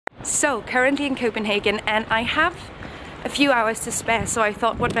So currently in Copenhagen, and I have a few hours to spare, so I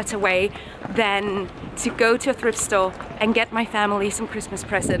thought what better way than to go to a thrift store and get my family some Christmas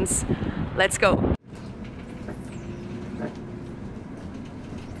presents. Let's go.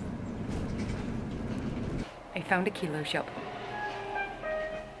 I found a kilo shop.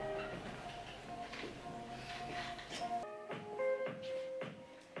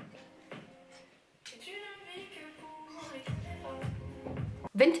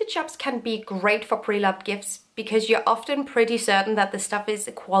 Vintage shops can be great for pre-loved gifts because you're often pretty certain that the stuff is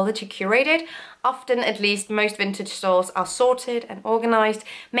quality curated. Often, at least, most vintage stores are sorted and organized,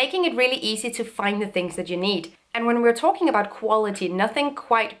 making it really easy to find the things that you need. And when we're talking about quality, nothing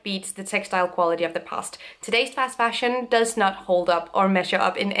quite beats the textile quality of the past. Today's fast fashion does not hold up or measure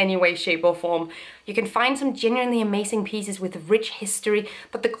up in any way, shape or form. You can find some genuinely amazing pieces with rich history,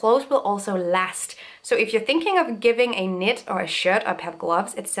 but the clothes will also last. So if you're thinking of giving a knit or a shirt or a pair of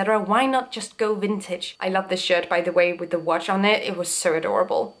gloves, etc., why not just go vintage? I love this shirt, by the way, with the watch on it. It was so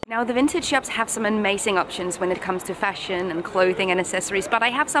adorable. Now, the vintage shops have some amazing options when it comes to fashion and clothing and accessories, but I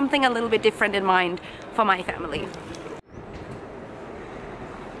have something a little bit different in mind for my family.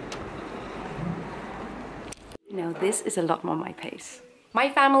 Now, this is a lot more my pace. My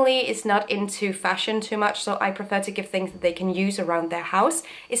family is not into fashion too much, so I prefer to give things that they can use around their house,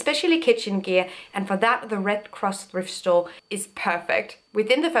 especially kitchen gear, and for that the Red Cross thrift store is perfect.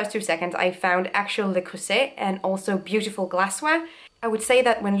 Within the first 2 seconds I found actual Le Creuset and also beautiful glassware. I would say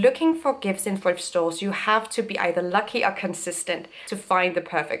that when looking for gifts in thrift stores, you have to be either lucky or consistent to find the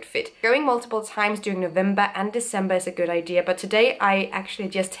perfect fit. Going multiple times during November and December is a good idea, but today I actually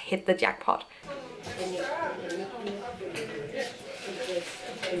just hit the jackpot.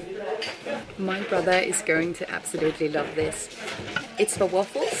 My brother is going to absolutely love this. It's for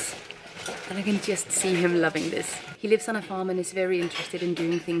waffles, and I can just see him loving this. He lives on a farm and is very interested in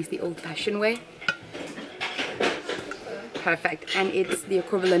doing things the old-fashioned way. Perfect, and it's the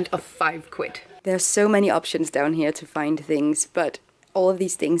equivalent of 5 quid. There's so many options down here to find things, but all of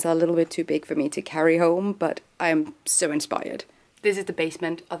these things are a little bit too big for me to carry home, but I'm so inspired. This is the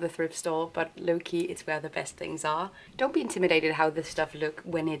basement of the thrift store, but low-key it's where the best things are. Don't be intimidated how this stuff look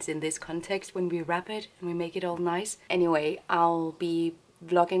when it's in this context, when we wrap it and we make it all nice. Anyway, I'll be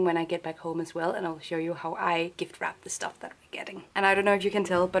vlogging when I get back home as well, and I'll show you how I gift wrap the stuff that we're getting. And I don't know if you can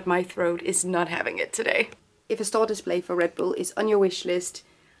tell, but my throat is not having it today. If a store display for Red Bull is on your wish list,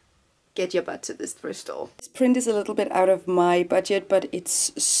 get your butt to this thrift store. This print is a little bit out of my budget, but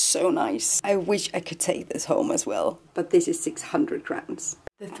it's so nice. I wish I could take this home as well, but this is 600 crowns.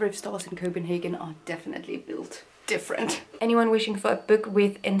 The thrift stores in Copenhagen are definitely built different. Anyone wishing for a book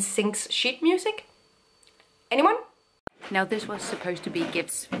with NSYNC's sheet music? Anyone? Now, this was supposed to be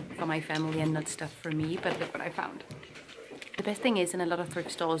gifts for my family and not stuff for me, but look what I found. The best thing is, in a lot of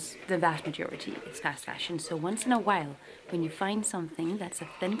thrift stores, the vast majority is fast fashion, so once in a while, when you find something that's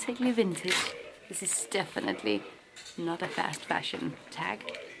authentically vintage, this is definitely not a fast fashion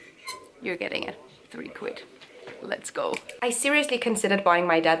tag, you're getting it. 3 quid. Let's go. I seriously considered buying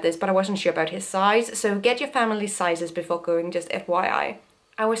my dad this, but I wasn't sure about his size, so get your family's sizes before going, just FYI.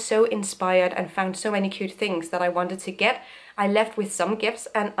 I was so inspired and found so many cute things that I wanted to get. I left with some gifts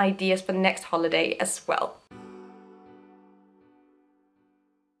and ideas for next holiday as well.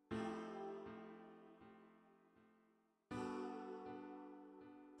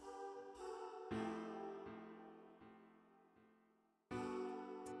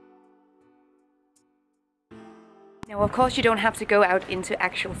 Now, of course, you don't have to go out into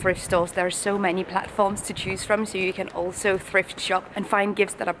actual thrift stores. There are so many platforms to choose from, so you can also thrift shop and find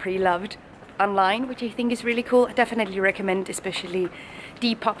gifts that are pre-loved online, which I think is really cool. I definitely recommend, especially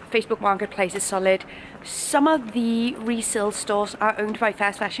Depop. Facebook Marketplace is solid. Some of the resale stores are owned by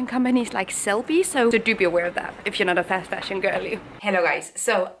fast fashion companies like Selby, so do be aware of that if you're not a fast fashion girly. Hello guys,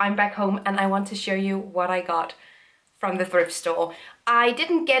 so I'm back home and I want to show you what I got from the thrift store. I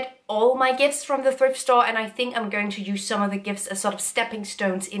didn't get all my gifts from the thrift store, and I think I'm going to use some of the gifts as sort of stepping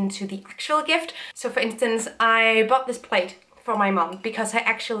stones into the actual gift. So for instance, I bought this plate for my mom because her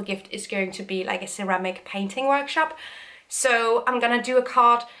actual gift is going to be like a ceramic painting workshop. So I'm gonna do a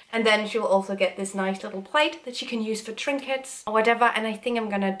card, and then she'll also get this nice little plate that she can use for trinkets or whatever. And I think I'm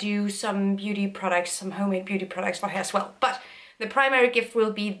gonna do some beauty products, some homemade beauty products for her as well. But the primary gift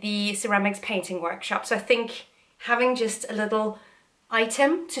will be the ceramics painting workshop. So I think having just a little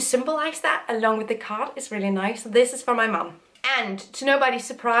item to symbolize that along with the card is really nice. So this is for my mom. And to nobody's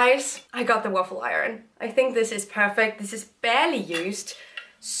surprise, I got the waffle iron. I think this is perfect. This is barely used.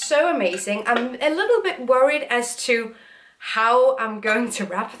 So amazing. I'm a little bit worried as to how I'm going to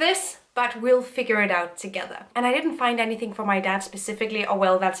wrap this, but we'll figure it out together. And I didn't find anything for my dad specifically, or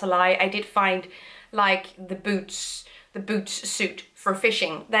well, that's a lie. I did find like the boot suit for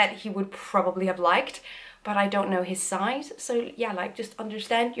fishing that he would probably have liked, but I don't know his size. So yeah, like just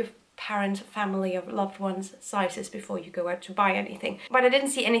understand your parents, family, or loved ones' sizes before you go out to buy anything. But I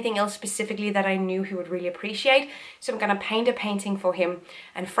didn't see anything else specifically that I knew he would really appreciate. So I'm gonna paint a painting for him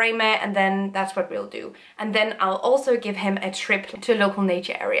and frame it, and then that's what we'll do. And then I'll also give him a trip to a local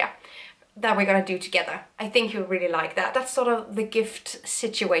nature area that we're gonna do together. I think he'll really like that. That's sort of the gift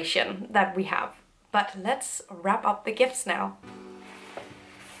situation that we have. But let's wrap up the gifts now.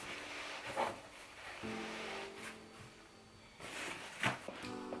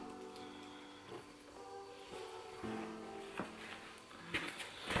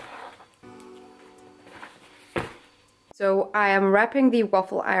 So I am wrapping the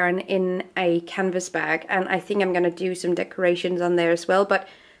waffle iron in a canvas bag, and I think I'm gonna do some decorations on there as well, but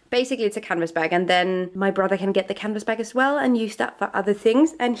basically it's a canvas bag, and then my brother can get the canvas bag as well and use that for other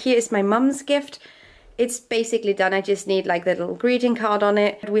things. And here is my mum's gift. It's basically done. I just need like the little greeting card on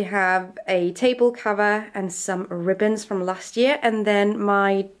it. We have a table cover and some ribbons from last year, and then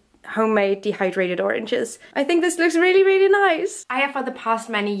my homemade dehydrated oranges. I think this looks really, really nice. I have for the past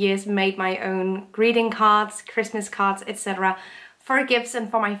many years made my own greeting cards, Christmas cards, etc. for gifts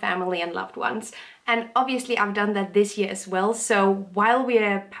and for my family and loved ones. And obviously I've done that this year as well. So while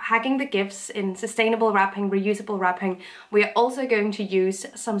we're packing the gifts in sustainable wrapping, reusable wrapping, we're also going to use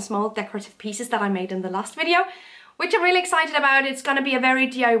some small decorative pieces that I made in the last video, which I'm really excited about. It's gonna be a very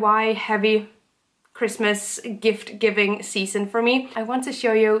DIY heavy Christmas gift giving season for me. I want to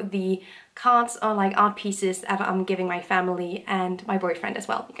show you the cards or like art pieces that I'm giving my family and my boyfriend as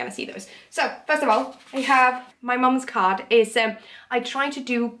well. You're gonna see those. So first of all, I have my mom's card. I try to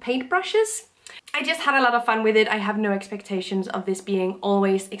do paintbrushes. I just had a lot of fun with it. I have no expectations of this being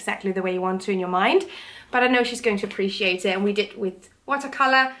always exactly the way you want to in your mind, but I know she's going to appreciate it. And we did with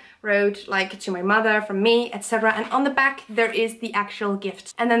watercolor, wrote like to my mother from me, etc. And on the back there is the actual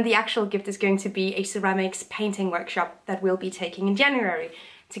gift. And then the actual gift is going to be a ceramics painting workshop that we'll be taking in January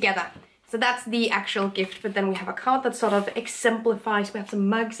together. So that's the actual gift, but then we have a card that sort of exemplifies. We have some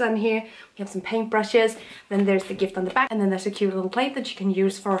mugs on here, we have some paintbrushes, then there's the gift on the back, and then there's a cute little plate that she can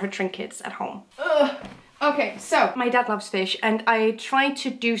use for her trinkets at home. Okay, so my dad loves fish, and I tried to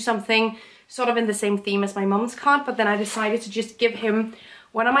do something sort of in the same theme as my mom's card, but then I decided to just give him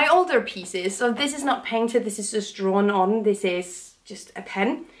one of my older pieces. So this is not painted, this is just drawn on, this is just a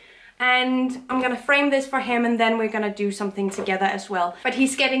pen. And I'm gonna frame this for him, and then we're gonna do something together as well. But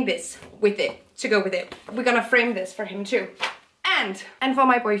he's getting this with it, to go with it. We're gonna frame this for him too. And for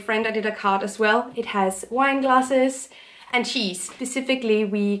my boyfriend, I did a card as well. It has wine glasses and cheese. Specifically,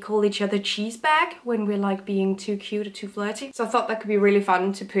 we call each other cheese bag when we're like being too cute or too flirty. So I thought that could be really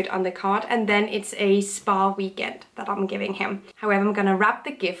fun to put on the card. And then it's a spa weekend that I'm giving him. However, I'm gonna wrap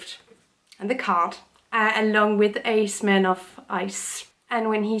the gift and the card along with a Smirnoff ice. And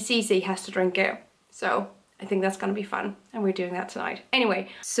when he sees it, he has to drink it. So I think that's gonna be fun, and we're doing that tonight. Anyway,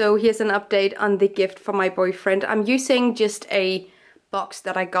 so here's an update on the gift for my boyfriend. I'm using just a box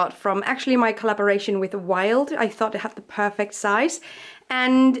that I got from actually my collaboration with Wild. I thought it had the perfect size.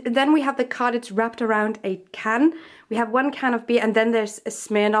 And then we have the card, it's wrapped around a can. We have one can of beer, and then there's a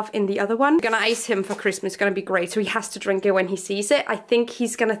Smirnoff in the other one. We're gonna ice him for Christmas, it's gonna be great. So he has to drink it when he sees it. I think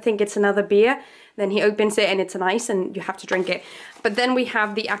he's gonna think it's another beer. Then he opens it and it's an ice and you have to drink it. But then we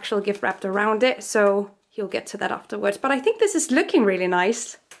have the actual gift wrapped around it, so he'll get to that afterwards. But I think this is looking really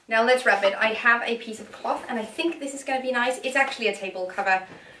nice. Now let's wrap it. I have a piece of cloth and I think this is gonna be nice. It's actually a table cover.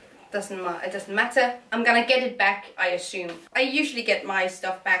 It doesn't matter. I'm gonna get it back, I assume. I usually get my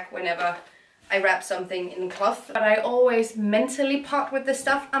stuff back whenever I wrap something in cloth, but I always mentally part with the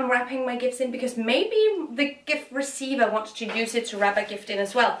stuff I'm wrapping my gifts in, because maybe the gift receiver wants to use it to wrap a gift in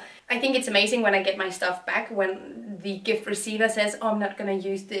as well. I think it's amazing when I get my stuff back, when the gift receiver says, oh, I'm not gonna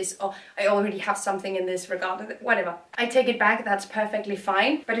use this, or I already have something in this regard, whatever. I take it back, that's perfectly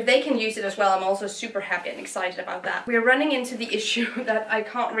fine. But if they can use it as well, I'm also super happy and excited about that. We're running into the issue that I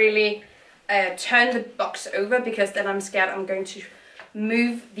can't really turn the box over, because then I'm scared I'm going to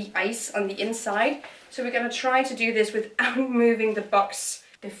move the ice on the inside. So we're gonna try to do this without moving the box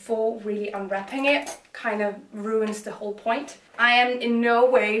before really unwrapping it. Kind of ruins the whole point. I am in no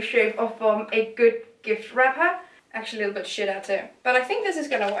way, shape or form a good gift wrapper. Actually a little bit shit at it, but I think this is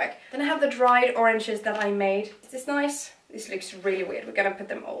gonna work. Then I have the dried oranges that I made. Is this nice? This looks really weird. We're gonna put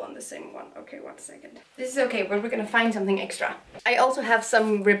them all on the same one. Okay, 1 second. This is okay, but we're gonna find something extra. I also have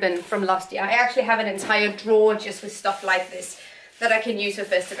some ribbon from last year. I actually have an entire drawer just with stuff like this that I can use for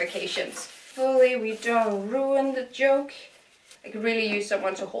festive occasions. Hopefully we don't ruin the joke. I could really use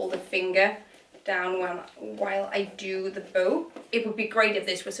someone to hold a finger down while I do the bow. It would be great if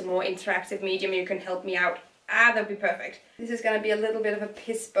this was a more interactive medium. You can help me out. That'd be perfect. This is gonna be a little bit of a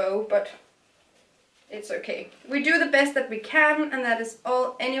piss bow, but it's okay. We do the best that we can, and that is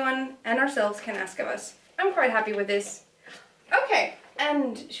all anyone and ourselves can ask of us. I'm quite happy with this. Okay,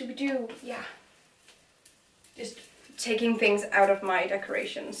 and should we do, yeah, just taking things out of my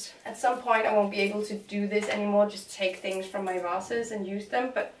decorations. At some point I won't be able to do this anymore, just take things from my vases and use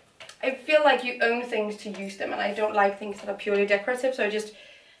them, but I feel like you own things to use them, and I don't like things that are purely decorative, so I just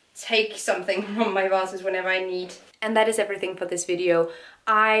take something from my vases whenever I need. And that is everything for this video.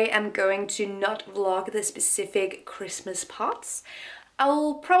 I am going to not vlog the specific Christmas parts.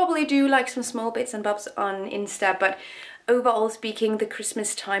 I'll probably do like some small bits and bobs on Insta, but overall speaking, the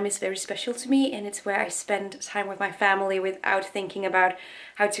Christmas time is very special to me, and it's where I spend time with my family without thinking about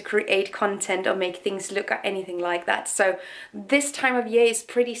how to create content or make things look or anything like that. So this time of year is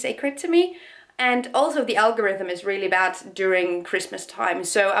pretty sacred to me. And also the algorithm is really bad during Christmas time,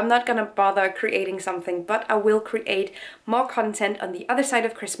 so I'm not gonna bother creating something, but I will create more content on the other side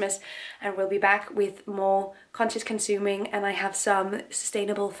of Christmas, and we'll be back with more conscious consuming, and I have some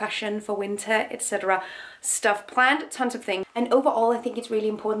sustainable fashion for winter, etc. stuff planned, tons of things. And overall, I think it's really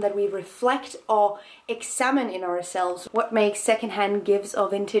important that we reflect or examine in ourselves what makes secondhand gifts or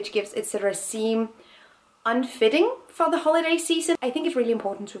vintage gifts, etc. seem unfitting for the holiday season. I think it's really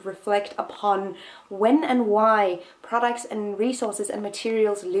important to reflect upon when and why products and resources and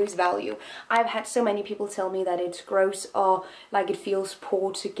materials lose value. I've had so many people tell me that it's gross or like it feels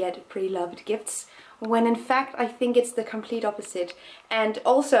poor to get pre-loved gifts, when in fact I think it's the complete opposite. And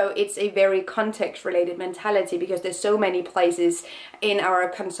also it's a very context related mentality, because there's so many places in our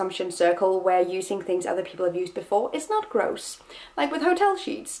consumption circle where using things other people have used before is not gross. Like with hotel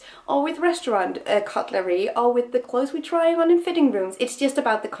sheets, or with restaurant cutlery, or with the clothes we try on in fitting rooms. It's just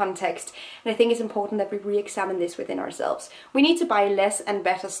about the context, and I think it's important that we re-examine this within ourselves. We need to buy less and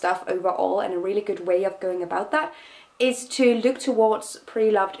better stuff overall, and a really good way of going about that is to look towards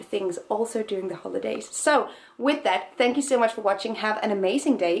pre-loved things also during the holidays. So with that, thank you so much for watching. Have an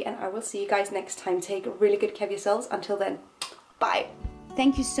amazing day, and I will see you guys next time. Take really good care of yourselves. Until then, bye.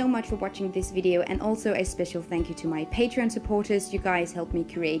 Thank you so much for watching this video, and also a special thank you to my Patreon supporters. You guys help me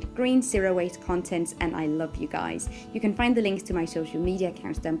create green, zero waste content, and I love you guys. You can find the links to my social media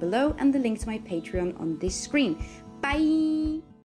accounts down below and the link to my Patreon on this screen. Bye!